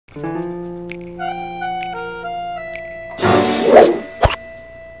I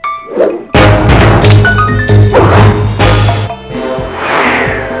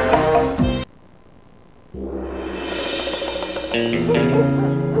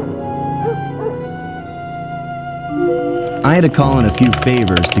had to call in a few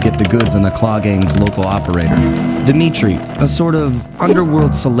favors to get the goods on the Claw Gang's local operator, Dimitri, a sort of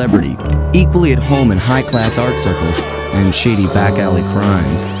underworld celebrity, equally at home in high-class art circles and shady back-alley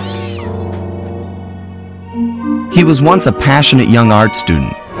crimes. He was once a passionate young art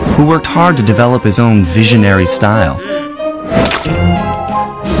student who worked hard to develop his own visionary style.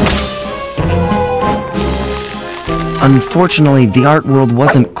 Unfortunately, the art world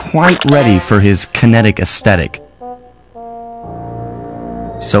wasn't quite ready for his kinetic aesthetic.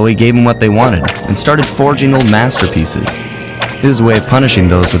 So he gave them what they wanted and started forging old masterpieces. His way of punishing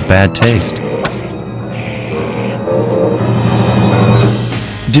those with bad taste.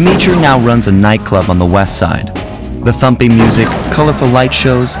 Dimitri now runs a nightclub on the west side. The thumping music, colorful light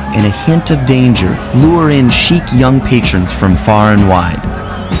shows, and a hint of danger lure in chic young patrons from far and wide.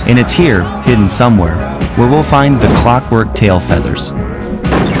 And it's here, hidden somewhere, where we'll find the Clockwerk Tail Feathers.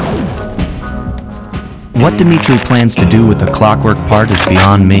 What Dimitri plans to do with the clockwork part is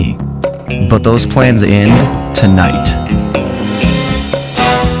beyond me. But those plans end tonight.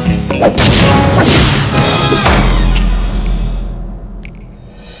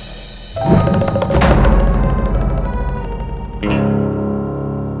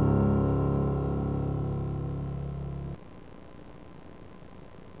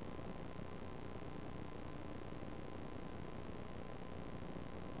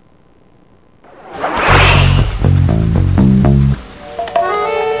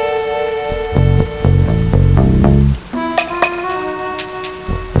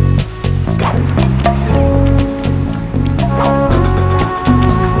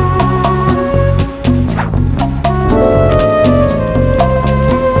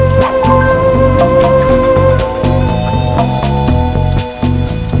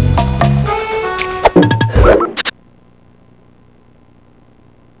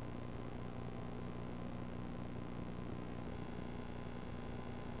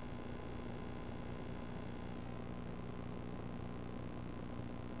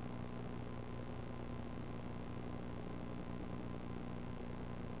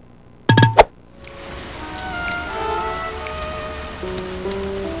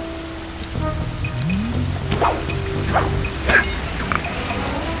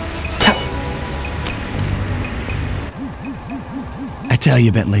 I tell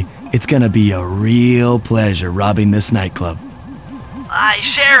you, Bentley, it's gonna be a real pleasure robbing this nightclub. I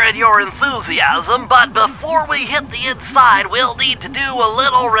share in your enthusiasm, but before we hit the inside, we'll need to do a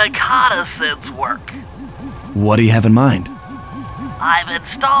little reconnaissance work. What do you have in mind? I've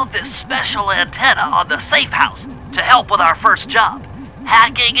installed this special antenna on the safe house to help with our first job,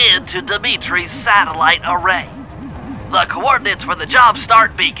 hacking into Dimitri's satellite array. The coordinates for the job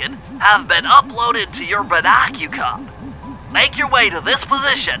start beacon have been uploaded to your binocucom. Make your way to this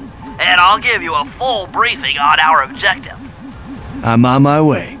position, and I'll give you a full briefing on our objective. I'm on my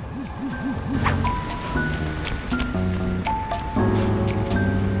way.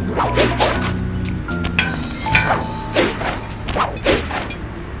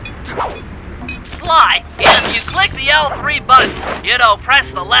 Sly, if you click the L3 button,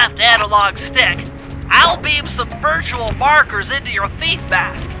 press the left analog stick, I'll beam some virtual markers into your thief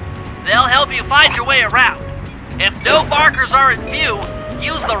mask. They'll help you find your way around. If no markers are in view,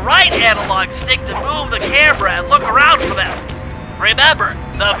 use the right analog stick to move the camera and look around for them. Remember,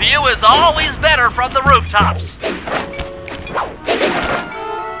 the view is always better from the rooftops.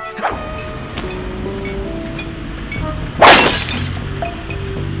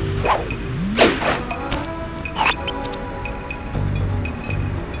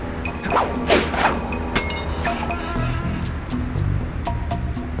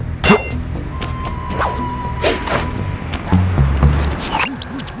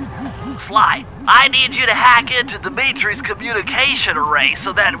 Sly, I need you to hack into Dimitri's communication array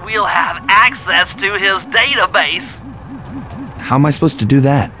so that we'll have access to his database. How am I supposed to do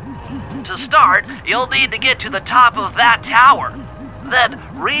that? To start, you'll need to get to the top of that tower. Then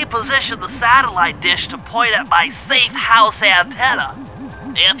reposition the satellite dish to point at my safe house antenna.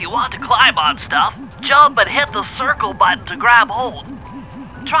 If you want to climb on stuff, jump and hit the circle button to grab hold.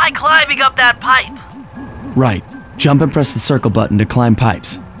 Try climbing up that pipe. Right. Jump and press the circle button to climb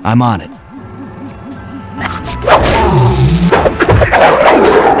pipes. I'm on it.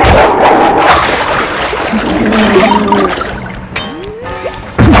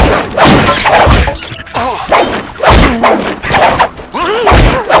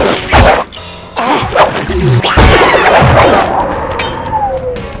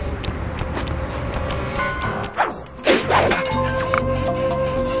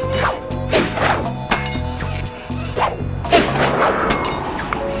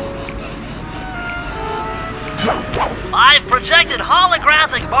 projected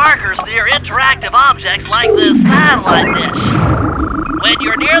holographic markers near interactive objects like this satellite dish. When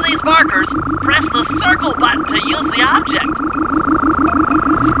you're near these markers, press the circle button to use the object.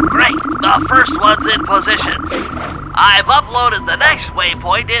 Great, the first one's in position. I've uploaded the next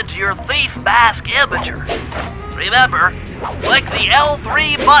waypoint into your Thief Mask Imager. Remember, click the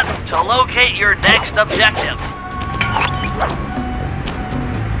L3 button to locate your next objective.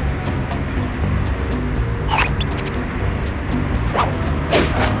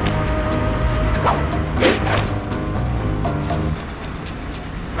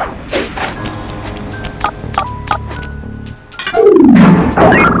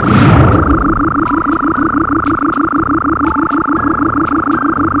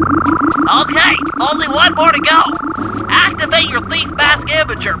 Okay, only one more to go. Activate your Thief Mask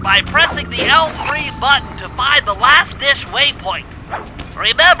Imager by pressing the L3 button to find the last dish waypoint.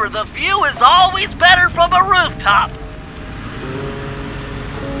 Remember, the view is always better from a rooftop.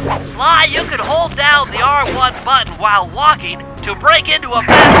 Sly, you can hold down the R1 button while walking to break into a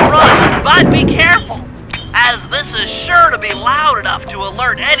fast run, but be careful, as this is sure to be loud enough to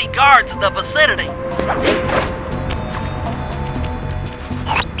alert any guards in the vicinity.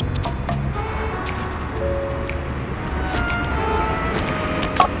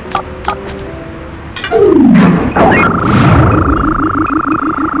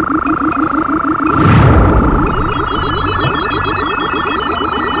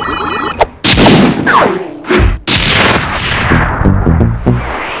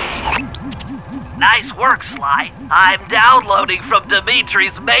 Nice work, Sly. I'm downloading from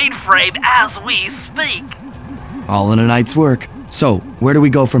Dimitri's mainframe as we speak. All in a night's work. So, where do we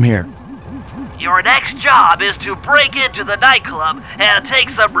go from here? Your next job is to break into the nightclub and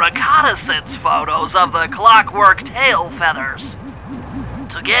take some reconnaissance photos of the Clockwerk Tail Feathers.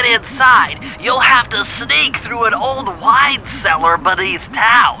 To get inside, you'll have to sneak through an old wine cellar beneath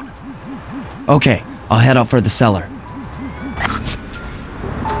town. Okay, I'll head out for the cellar.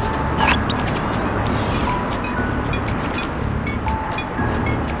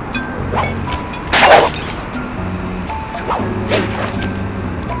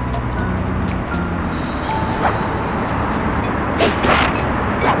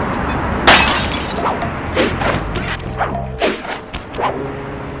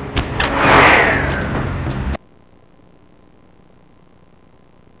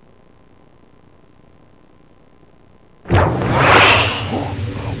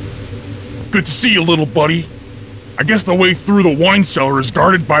 Good to see you, little buddy. I guess the way through the wine cellar is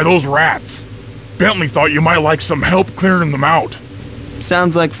guarded by those rats. Bentley thought you might like some help clearing them out.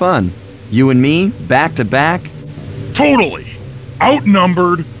 Sounds like fun. You and me, back to back? Totally.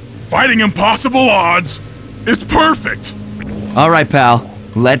 Outnumbered, fighting impossible odds. It's perfect. All right, pal.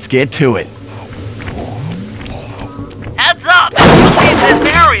 Let's get to it. Heads up! If you leave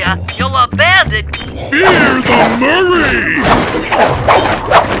this area, you'll abandon... Fear the Murray!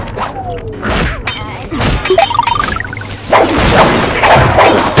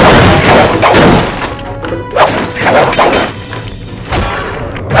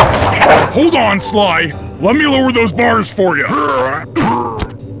 Hold on, Sly. Let me lower those bars for you.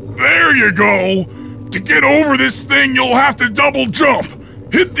 There you go. To get over this thing, you'll have to double jump.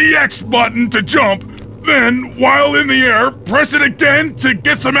 Hit the X button to jump, then, while in the air, press it again to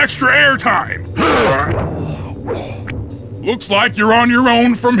get some extra air time. Looks like you're on your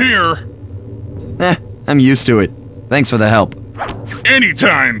own from here. I'm used to it. Thanks for the help.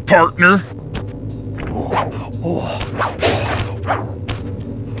 Anytime, partner.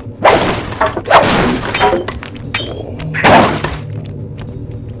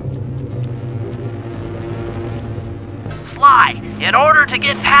 Sly, in order to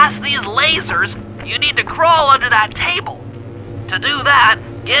get past these lasers, you need to crawl under that table. To do that,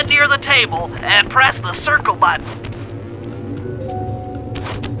 get near the table and press the circle button.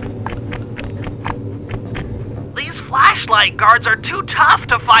 These flashlight guards are too tough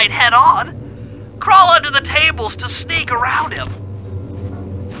to fight head-on. Crawl under the tables to sneak around him.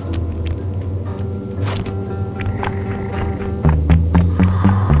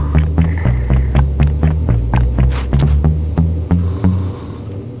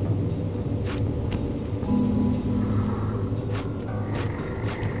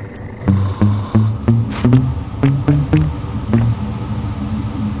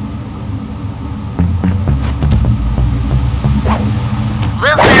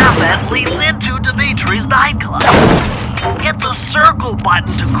 Leads into Dimitri's nightclub. Hit the circle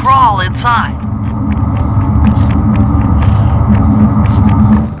button to crawl inside.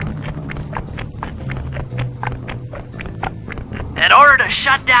 In order to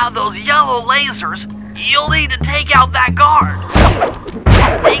shut down those yellow lasers, you'll need to take out that guard.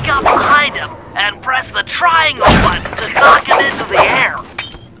 Sneak up behind him and press the triangle button to knock him into the air.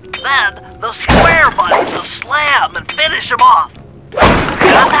 Then the square button to slam and finish him off.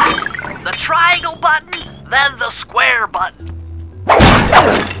 Got that? The triangle button, then the square button.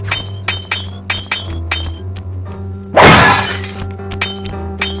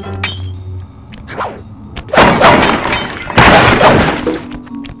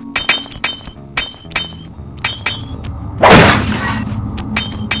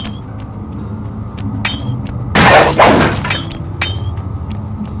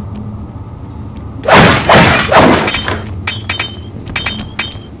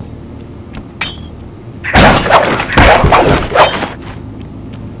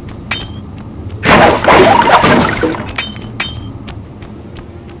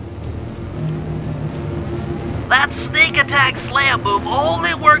 That sneak attack slam move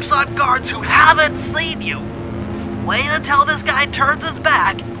only works on guards who haven't seen you. Wait until this guy turns his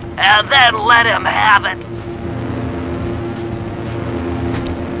back, and then let him have it.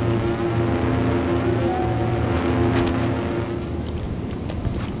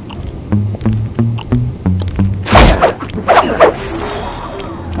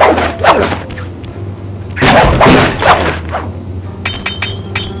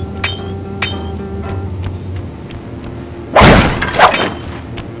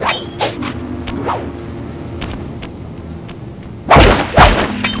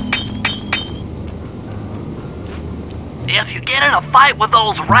 If you get in a fight with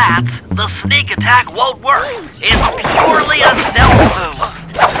those rats, the sneak attack won't work. It's purely a stealth move.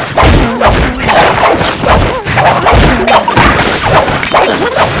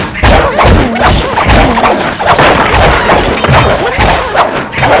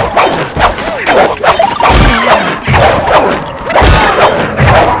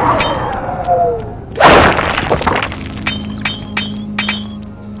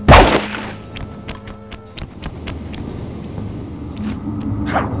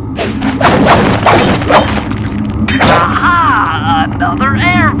 Aha! Another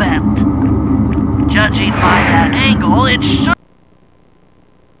air vent. Judging by that angle, it should...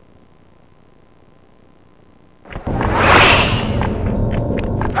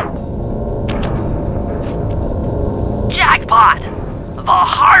 Jackpot! The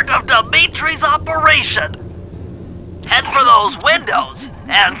heart of Dimitri's operation. Head for those windows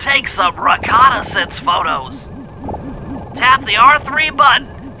and take some reconnaissance photos. Tap the R3 button.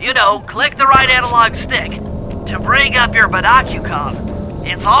 You know, click the right analog stick to bring up your binocular.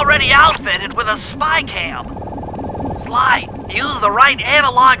 It's already outfitted with a spy cam. Sly, use the right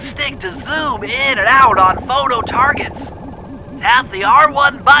analog stick to zoom in and out on photo targets. Tap the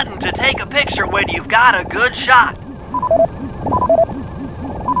R1 button to take a picture when you've got a good shot.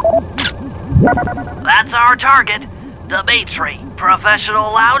 That's our target, Dimitri,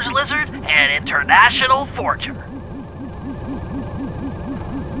 professional lounge lizard and international forger.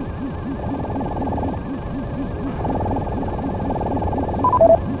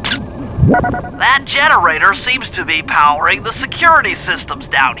 That generator seems to be powering the security systems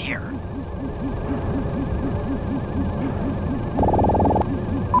down here.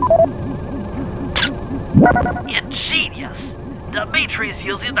 Ingenious! Dimitri's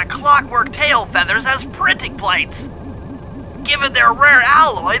using the Clockwerk Tail Feathers as printing plates. Given their rare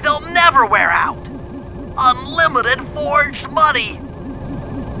alloy, they'll never wear out. Unlimited forged money.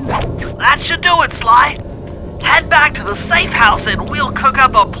 That should do it, Sly. Head back to the safe house and we'll cook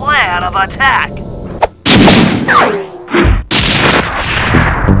up a plan of attack.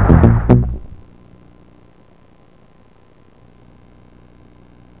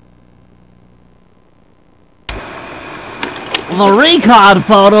 The recon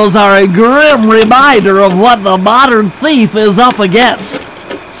photos are a grim reminder of what the modern thief is up against.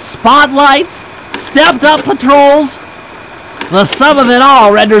 Spotlights, stepped-up patrols. The sum of it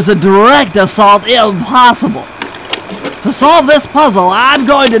all renders a direct assault impossible. To solve this puzzle, I'm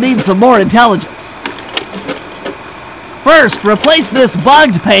going to need some more intelligence. First, replace this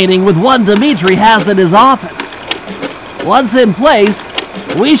bugged painting with one Dimitri has in his office. Once in place,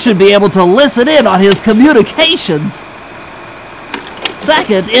 we should be able to listen in on his communications.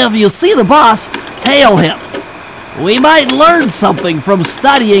 Second, if you see the boss, tail him. We might learn something from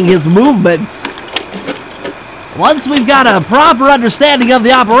studying his movements. Once we've got a proper understanding of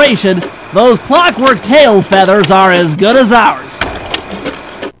the operation, those Clockwerk Tail Feathers are as good as ours.